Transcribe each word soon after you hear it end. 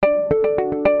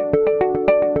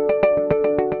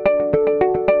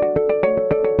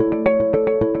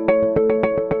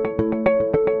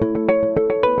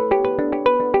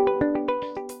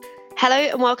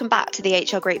welcome back to the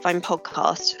HR Grapevine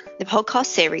podcast, the podcast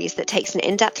series that takes an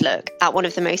in-depth look at one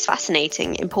of the most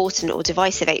fascinating, important or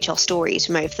divisive HR stories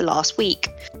from over the last week.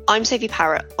 I'm Sophie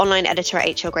Parrott, online editor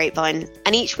at HR Grapevine,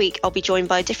 and each week I'll be joined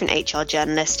by a different HR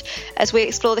journalist as we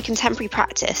explore the contemporary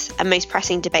practice and most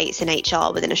pressing debates in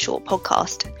HR within a short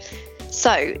podcast.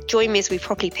 So, join me as we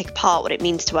properly pick apart what it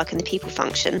means to work in the people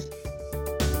function.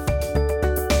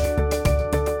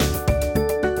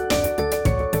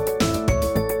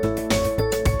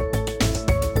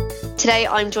 Today,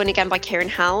 I'm joined again by Kieran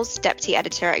Howes, Deputy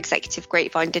Editor at Executive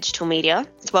Grapevine Digital Media.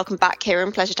 So welcome back,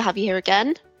 Kieran. Pleasure to have you here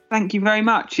again. Thank you very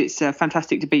much. It's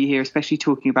fantastic to be here, especially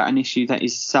talking about an issue that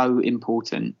is so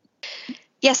important.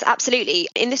 Yes, absolutely.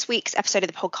 In this week's episode of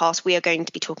the podcast, we are going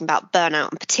to be talking about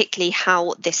burnout and particularly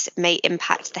how this may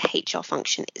impact the HR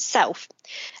function itself.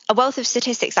 A wealth of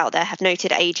statistics out there have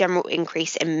noted a general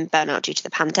increase in burnout due to the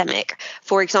pandemic.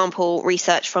 For example,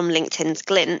 research from LinkedIn's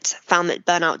Glint found that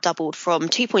burnout doubled from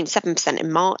 2.7%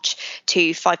 in March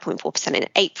to 5.4% in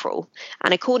April.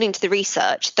 And according to the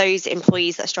research, those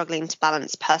employees that are struggling to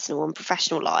balance personal and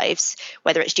professional lives,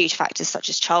 whether it's due to factors such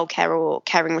as childcare or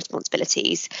caring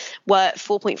responsibilities, were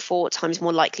 4.4 times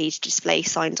more likely to display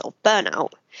signs of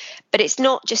burnout. But it's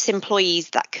not just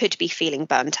employees that could be feeling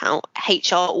burnt out.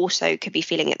 HR also could be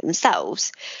feeling it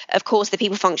themselves. Of course, the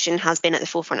people function has been at the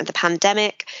forefront of the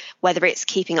pandemic, whether it's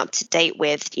keeping up to date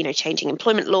with, changing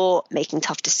employment law, making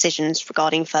tough decisions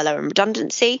regarding furlough and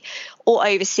redundancy, or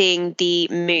overseeing the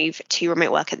move to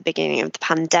remote work at the beginning of the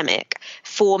pandemic.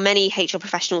 For many HR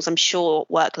professionals, I'm sure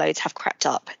workloads have crept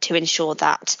up to ensure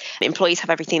that employees have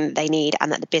everything that they need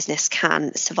and that the business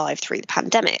can survive through the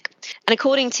pandemic. And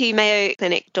according to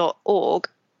mayoclinic.org,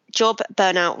 job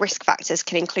burnout risk factors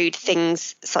can include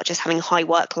things such as having high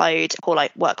workload or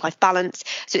work-life balance.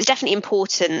 So it's definitely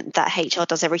important that HR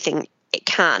does everything it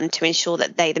can to ensure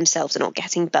that they themselves are not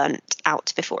getting burnt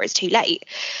out before it's too late.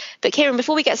 But Kieran,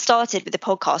 before we get started with the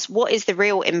podcast, what is the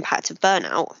real impact of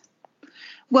burnout?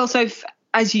 Well, so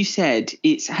as you said,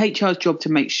 it's HR's job to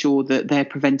make sure that they're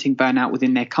preventing burnout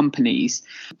within their companies.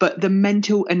 But the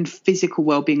mental and physical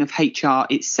well-being of HR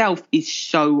itself is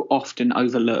so often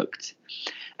overlooked.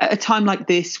 At a time like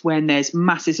this, when there's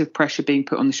masses of pressure being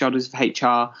put on the shoulders of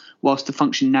HR whilst the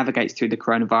function navigates through the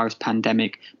coronavirus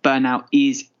pandemic, burnout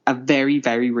is a very,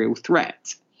 very real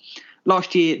threat.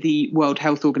 Last year, the World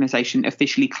Health Organization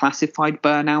officially classified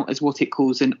burnout as what it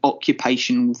calls an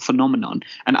occupational phenomenon.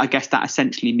 And I guess that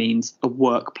essentially means a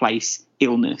workplace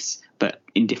illness, but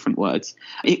in different words.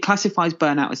 It classifies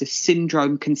burnout as a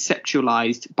syndrome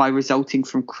conceptualized by resulting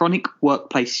from chronic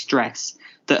workplace stress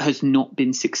that has not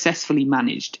been successfully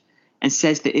managed, and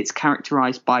says that it's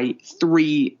characterized by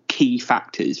three key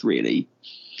factors, really.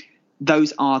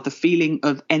 Those are the feeling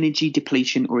of energy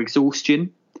depletion or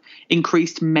exhaustion,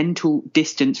 increased mental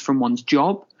distance from one's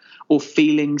job, or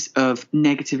feelings of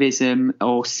negativism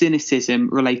or cynicism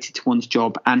related to one's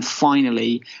job, and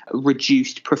finally,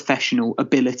 reduced professional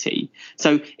ability.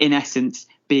 So in essence,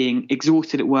 being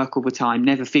exhausted at work all the time,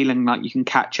 never feeling like you can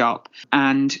catch up,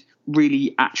 and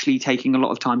really actually taking a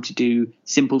lot of time to do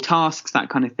simple tasks, that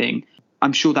kind of thing.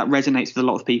 I'm sure that resonates with a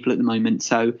lot of people at the moment.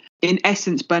 So in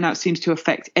essence, burnout seems to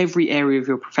affect every area of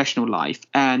your professional life.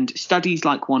 And studies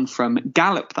like one from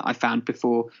Gallup that I found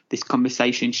before this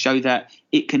conversation show that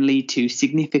it can lead to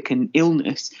significant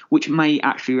illness, which may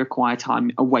actually require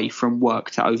time away from work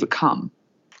to overcome.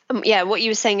 What you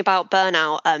were saying about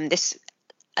burnout, this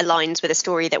aligns with a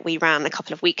story that we ran a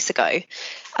couple of weeks ago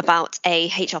about a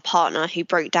HR partner who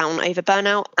broke down over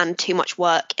burnout and too much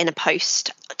work in a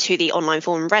post to the online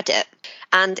forum Reddit.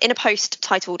 And in a post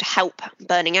titled "Help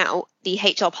Burning Out," the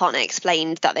HR partner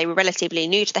explained that they were relatively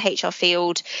new to the HR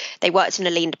field, they worked in a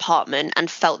lean department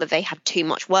and felt that they had too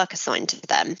much work assigned to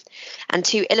them. And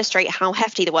to illustrate how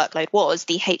hefty the workload was,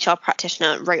 the HR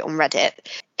practitioner wrote on Reddit,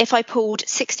 "If I pulled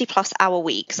 60-plus hour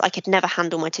weeks, I could never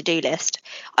handle my to-do list.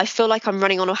 I feel like I'm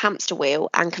running on a hamster wheel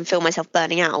and can feel myself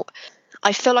burning out.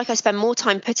 I feel like I spend more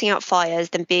time putting out fires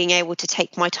than being able to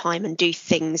take my time and do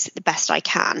things the best I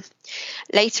can."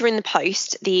 Later in the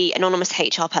post, the anonymous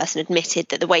HR person admitted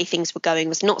that the way things were going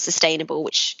was not sustainable,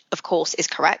 which of course is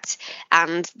correct,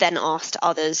 and then asked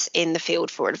others in the field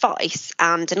for advice.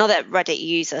 And another Reddit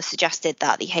user suggested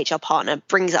that the HR partner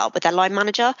brings it up with their line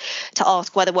manager to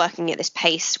ask whether working at this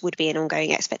pace would be an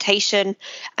ongoing expectation,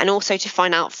 and also to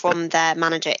find out from their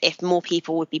manager if more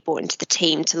people would be brought into the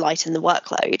team to lighten the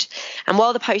workload. And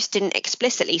while the post didn't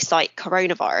explicitly cite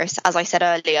coronavirus, as I said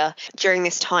earlier, during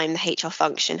this time, the HR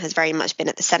function has very much been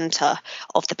at the centre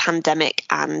of the pandemic,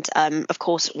 and of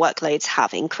course, workloads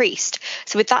have increased.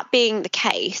 So with that being the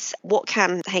case, what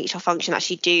can the HR function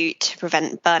actually do to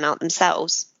prevent burnout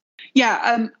themselves?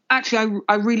 Yeah, actually,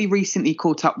 I really recently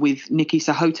caught up with Nikki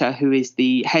Sahota, who is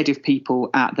the head of people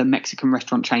at the Mexican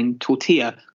restaurant chain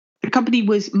Tortilla. The company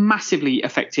was massively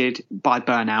affected by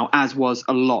burnout, as was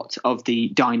a lot of the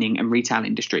dining and retail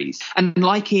industries. And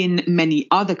like in many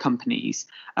other companies,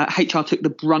 HR took the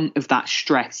brunt of that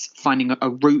stress, finding a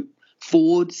route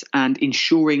forwards and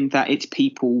ensuring that its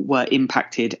people were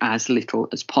impacted as little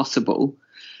as possible.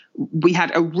 We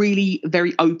had a really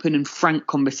very open and frank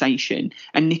conversation,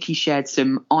 and Nikki shared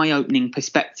some eye-opening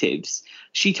perspectives.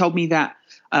 She told me that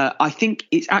I think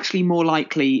it's actually more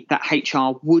likely that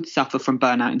HR would suffer from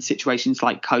burnout in situations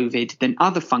like COVID than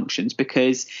other functions,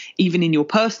 because even in your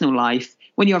personal life,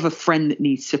 when you have a friend that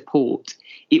needs support,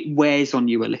 it wears on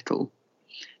you a little.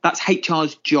 That's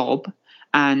HR's job,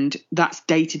 and that's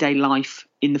day-to-day life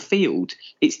in the field.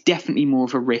 It's definitely more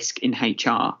of a risk in HR.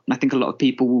 And I think a lot of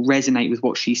people will resonate with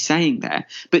what she's saying there.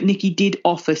 But Nikki did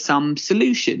offer some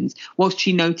solutions, whilst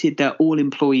she noted that all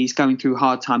employees going through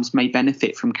hard times may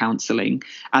benefit from counselling.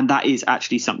 And that is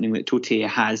actually something that Tortilla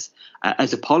has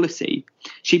as a policy.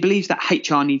 She believes that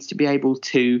HR needs to be able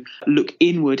to look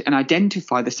inward and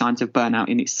identify the signs of burnout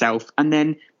in itself, and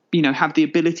then, have the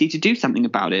ability to do something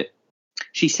about it.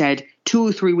 She said, 2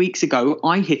 or 3 weeks ago,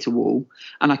 I hit a wall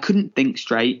and I couldn't think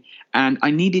straight and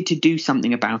I needed to do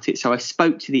something about it. So I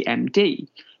spoke to the MD,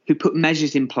 who put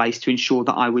measures in place to ensure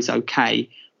that I was okay.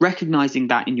 Recognizing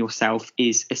that in yourself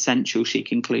is essential, she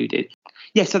concluded.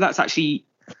 Yeah, so that's actually,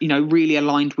 really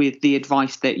aligned with the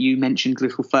advice that you mentioned a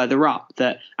little further up,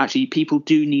 that actually people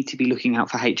do need to be looking out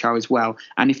for HR as well.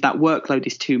 And if that workload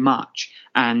is too much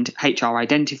and HR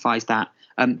identifies that,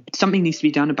 something needs to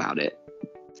be done about it.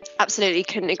 Absolutely,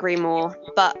 couldn't agree more.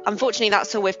 But unfortunately,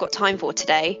 that's all we've got time for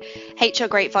today. HR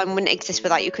Grapevine wouldn't exist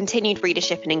without your continued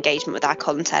readership and engagement with our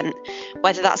content,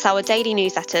 whether that's our daily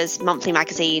newsletters, monthly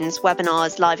magazines,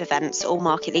 webinars, live events, or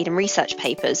market leading research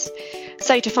papers.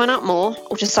 So to find out more,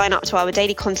 or to sign up to our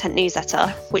daily content newsletter,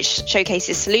 which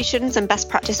showcases solutions and best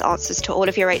practice answers to all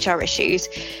of your HR issues,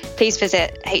 please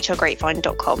visit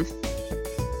hrgrapevine.com.